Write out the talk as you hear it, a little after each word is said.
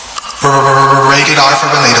Rated R for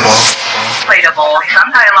relatable. Some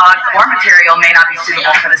dialogue or material may not be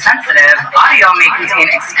suitable for the sensitive. Audio may contain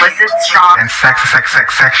explicit, strong, and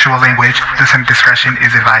sexual language. Listener discretion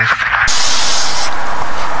is advised.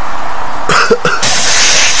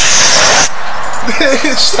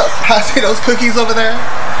 Stop passing those cookies over there.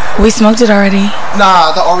 We smoked it already.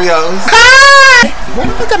 Nah, the Oreos. Where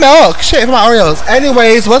the fuck the milk? Shit, for my Oreos.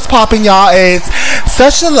 Anyways, what's popping, y'all? It's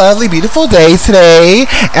such a lovely, beautiful day today,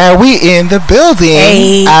 and we in the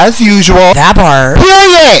building as usual. That part.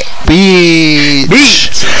 Period.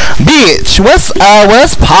 Bitch. What's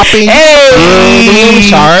popping? Hey.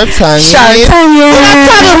 Sharp tongue.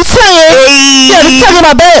 I'm telling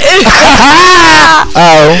my butt.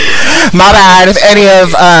 Oh, my bad. If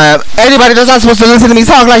anybody that's not supposed to listen to me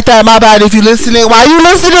talk like that, my bad. If you listening, why you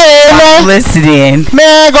listening? I'm listening.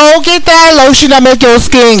 Man, go get that lotion that make your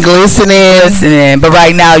skin glistening. But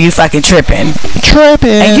right now you fucking tripping.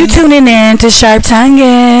 And you tuning in to Sharp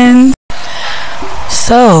Tonguing.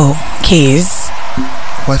 So, Keys,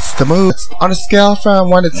 what's the mood? On a scale from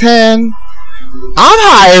 1 to 10, I'm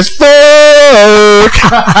high as fuck.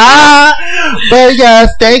 But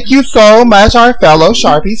yes, thank you so much, our fellow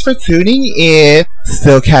Sharpies, for tuning in.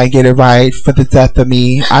 Still can't get it right for the death of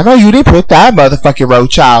me. I know you didn't put that motherfucking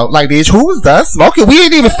roach out. Like, bitch, who was done smoking? We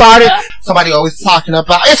ain't even started. Somebody always talking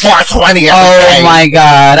about it's 420. Oh my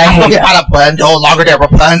god, I hate that. Out a bundle, longer than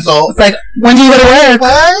Rapunzel. It's like, when do you go to work?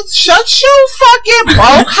 What? Shut your fucking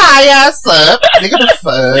broke high ass up. Nigga, the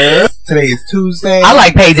fuck. Today is Tuesday. I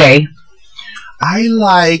like payday.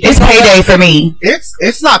 It's payday for me.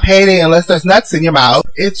 It's not payday unless there's nuts in your mouth.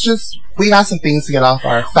 It's just we got some things to get off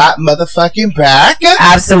our fat motherfucking back.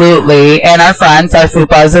 Absolutely. And our friends, our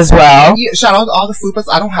fupas as well. Yeah, shout out to all the fupas.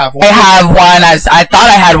 I don't have one. I have one. I thought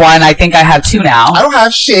I had one. I think I have two now. I don't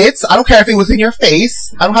have shit. I don't care if it was in your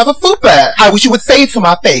face. I don't have a fupa. I wish you would say it to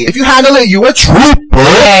my face. If you handle it, you a trooper.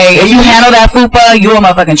 Hey, if you handle that fupa, you a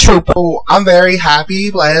motherfucking trooper. Oh, I'm very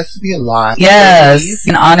happy, blessed to be alive. Yes.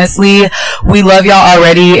 And honestly, we love y'all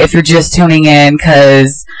already if you're just tuning in,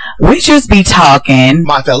 because we just be talking.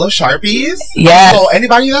 My fellow Sharpies. Yes. So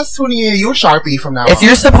anybody that's tuning in, you're a Sharpie from now on. If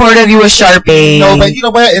you're supportive, you a Sharpie. No, but you know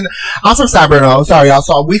what? And I'm from San Bruno. Sorry, y'all.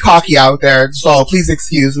 So we cocky out there. So please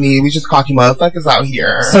excuse me. We just cocky motherfuckers out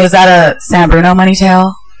here. So is that a San Bruno money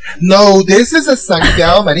tail? No, this is a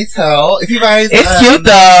Sunnydale money tail. If you guys, it's cute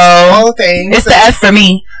though. Oh, thanks. It's the F for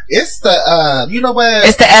me. It's the you know what?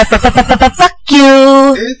 It's the F for fuck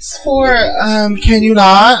you. It's for can you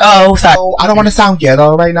not? Oh, sorry. Oh, I don't want to sound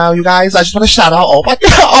ghetto right now, you guys. I just want to shout out all my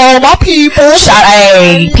people. Shout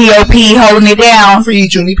out POP holding it down. Free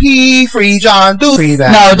Junie P. Free John Doe. Free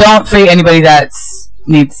that. No, don't free anybody that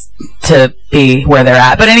needs to be where they're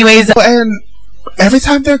at. But anyways, and every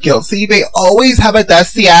time they're guilty, they always have a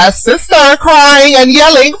dusty ass sister crying and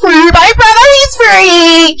yelling, "Free my brother, he's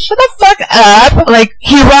free! Shut the fuck up!" Like,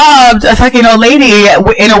 he robbed a fucking old lady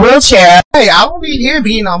in a wheelchair. Hey, I won't be here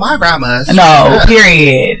beating on my grandma's. No,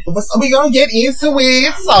 period. But we gonna get into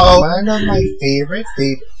it. So, one of my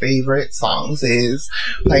favorite songs is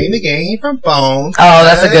Playing the Game from Bones. Oh,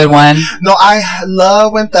 that's a good one. No, I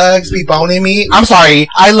love when thugs be boning me. I'm sorry.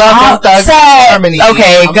 I love when thugs be harmony.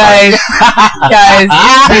 Okay, guys. Guys,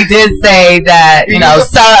 we did say that, you know,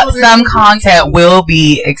 some content will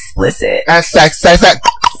be explicit. And sex.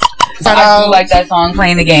 I do like that song,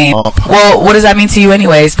 Playing the Game. Well, what does that mean to you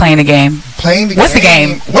anyways, playing the game? What's the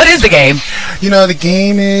game? What is the game? You know, the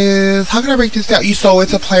game is, how can I break this down? So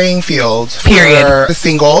it's a playing field. Period. For the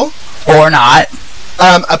single. Or not.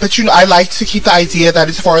 But you know, I like to keep the idea that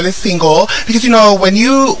it's for the single, because you know,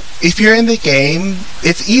 if you're in the game,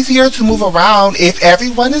 it's easier to move around if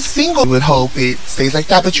everyone is single. I would hope it stays like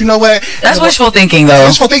that, but you know what? That's wishful thinking, though.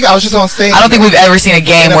 Wishful thinking. I was just gonna say. I don't think we've ever seen a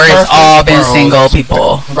game where it's all been single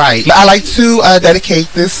people. Right. I like to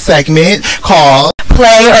dedicate this segment called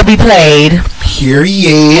 "Play or Be Played."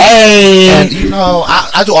 Period. Hey. And you know,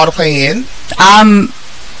 I do all the playing. I'm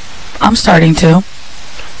starting to.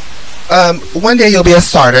 One day you'll be a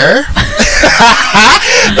starter.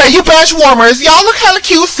 But you bench warmers, y'all look hella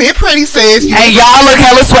cute, sit pretty, sis. And y'all look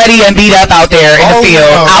hella sweaty and beat up out there in the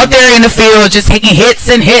field. No. Out there in the field, just taking hits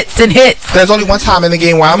and hits and hits. There's only one time in the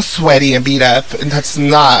game where I'm sweaty and beat up, and that's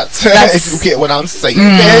not. If you get what I'm saying.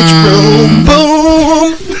 Bitch, boom,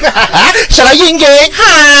 boom. Shout out Yin Gang.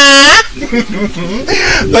 Huh?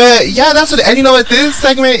 But yeah, that's what. And you know what? This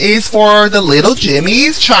segment is for the little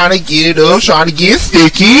Jimmies trying to get it up, trying to get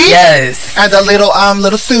sticky. Yes. And the little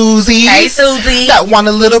Susie. Hey, Susie. That want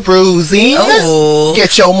a little bruising. Oh.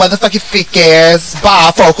 Get your motherfucking thick ass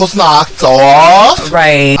bifocals knocked off.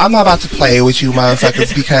 Right. I'm not about to play with you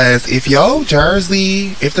motherfuckers because if your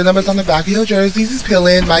jersey, if the numbers on the back of your jerseys is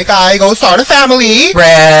peeling, my guy, go start a family.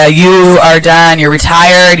 Bruh, you are done. You're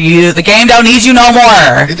retired. The game don't need you no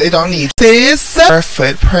more. It don't need this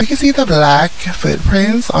footprint. You can see the black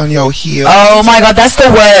footprints on your heel. Oh my god, that's the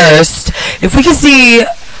worst. If we can see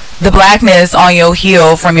the blackness on your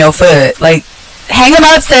heel from your foot, like, hang them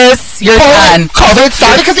up, sis. You're done. COVID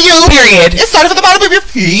started because of you. Period. It started from the bottom of your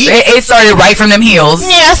feet. It started right from them heels.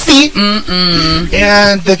 Nasty. Mm-mm.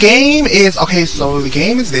 And the game is, okay, so the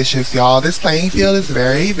game is vicious, y'all. This playing field is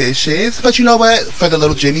very vicious. But you know what? For the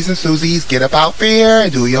little Jimmies and Susies, get up out there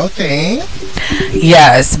and do your thing.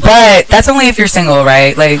 Yes, but that's only if you're single,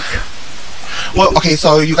 right? Like, well, okay,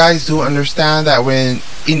 so you guys do understand that when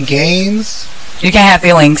in games, you can't have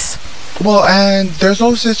feelings. well, and there's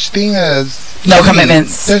no such thing as No cheating.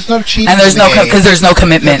 commitments. There's no cheating. And there's because there's no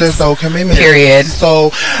commitment. There's no commitment. Period.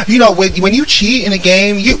 So, you know, when you cheat in a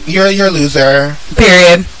game, you're a loser.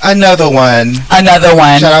 Period. Another one. Another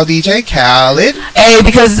one. Shout out DJ Khaled. Hey,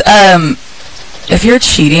 because if you're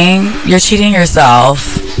cheating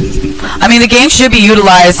yourself. I mean, the game should be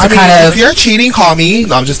utilized to if you're cheating, call me.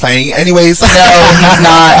 No, I'm just playing. Anyways. No, he's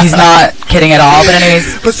not. He's not kidding at all. But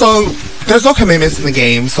anyways. But so, there's no commitments in the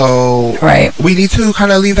game, so right. We need to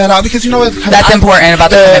kind of leave that out because you know what? That's important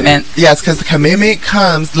about the commitment. Yes, because the commitment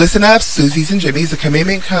comes. Listen up, Susies and Jimmies. The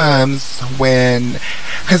commitment comes when,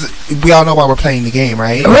 because we all know why we're playing the game,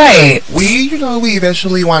 right? Right. We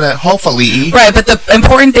eventually want to, hopefully. Right, but the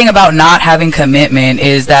important thing about not having commitment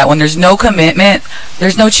is that when there's no commitment,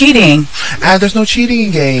 there's no cheating. And there's no cheating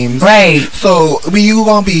in games. Right. So, you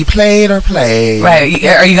gonna be played or played? Right.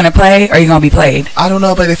 Are you gonna play or are you gonna be played? I don't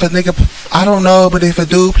know, but if a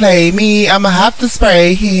dude play me, I'ma have to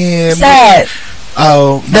spray him. Sad.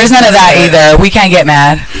 Oh. There's none of that either. We can't get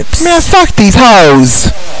mad. Man, fuck these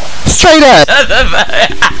hoes. Straight up.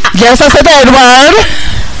 Yes, I said that word.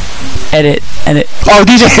 Edit. Oh,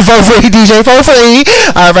 DJ for free.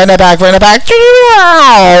 Run it back.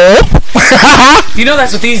 You know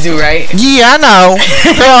that's what these do, right? Yeah, I know.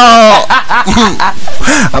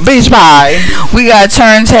 Bitch, bye. We got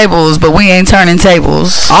turntables, but we ain't turning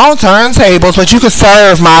tables. I don't turn tables, but you can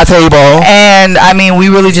serve my table. And, I mean, we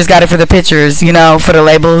really just got it for the pictures, for the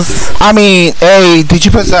labels. I mean, hey, did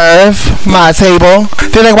you preserve my table?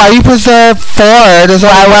 They're like, why you preserve 4? There's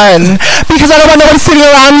only 1. Because I don't want no one sitting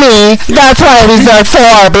around me. That's why I reserved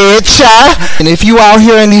 4, bitch. And if you out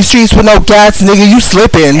here in these streets with no gas, nigga, you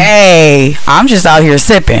slipping. Hey, I'm just out here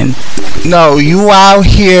sipping. No, you out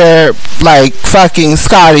here like fucking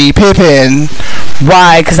Scottie Pippen.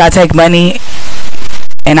 Why? Because I take money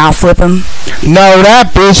and I'll flip them? No,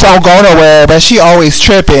 that bitch don't go nowhere, but she always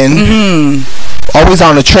tripping. Mm-hmm. Always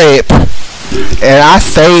on a trip. And I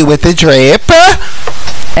stay with the drip.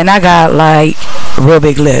 And I got like real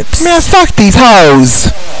big lips. Man, fuck these hoes.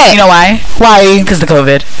 You know why? Why? Because the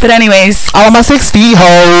COVID. But anyways. I want my 6 feet,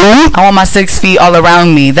 hoe. I want my 6 feet all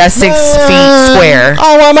around me. That's 6 feet square.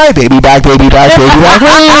 I want my baby back ribs.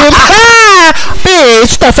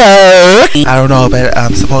 Bitch, the fuck? I don't know, but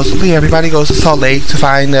supposedly everybody goes to Salt Lake to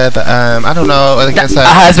find I don't know, I guess a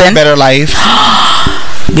husband? Better life.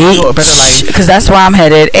 Bitch, because that's where I'm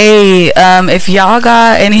headed. Hey, if y'all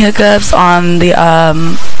got any hookups on the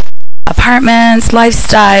apartments,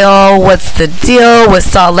 lifestyle, what's the deal with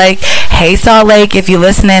Salt Lake? Hey, Salt Lake, if you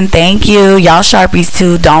listening, thank you. Y'all Sharpies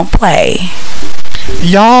too, don't play.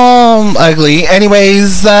 Y'all ugly.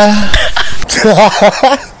 Anyways, talking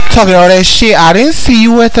all that shit, I didn't see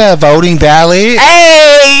you at the voting ballot.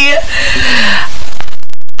 Hey!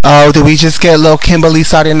 Oh, did we just get little Kimberly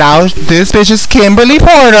started now? This bitch is Kimberly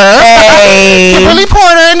Porter. Hey! Kimberly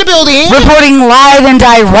Porter in the building. Reporting live and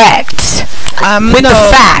direct. With the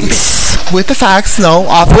facts. With the facts, no.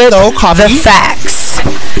 No coffee. The facts.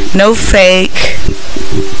 No fake.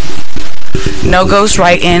 No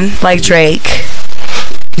ghostwriting like Drake.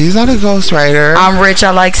 He's not a ghostwriter. I'm rich, I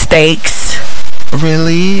like steaks.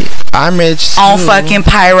 Really? I'm rich too. On fucking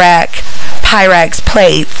Pyrex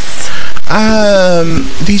plates.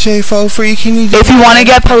 DJ Fo Free, can you if you want to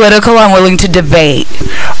get political, I'm willing to debate.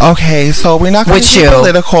 Okay, so we're not going to get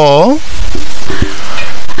political.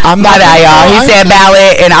 I'm not that, y'all. He said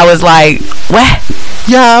ballot, and I was like, what?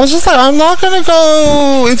 Yeah, I was just like, I'm not gonna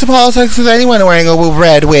go into politics with anyone wearing a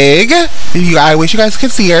red wig. I wish you guys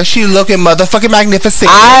could see her. She looking motherfucking magnificent.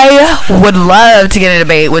 I would love to get in a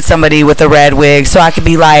debate with somebody with a red wig so I could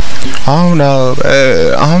be like, oh no,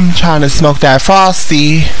 I'm trying to smoke that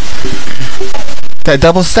Frosty. That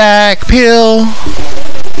double stack pill.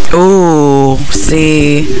 ooh,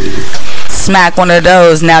 see, smack one of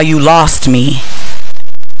those, now you lost me.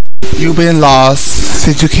 You've been lost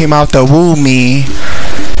since you came out to woo me.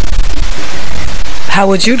 How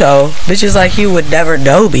would you know? Bitches like you would never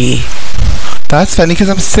know me. That's funny because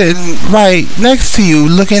I'm sitting right next to you,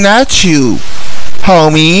 looking at you,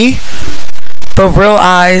 homie. But real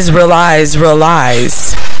eyes, real eyes, real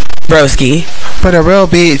eyes, broski. But a real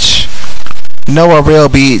bitch know a real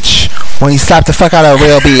bitch when you slap the fuck out of a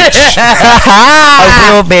real bitch.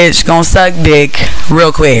 A real bitch gonna suck dick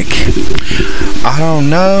real quick. I don't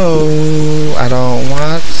know. I don't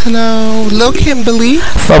want to know. Lil Kimberly.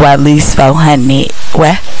 For at least 400.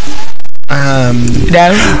 What?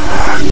 No.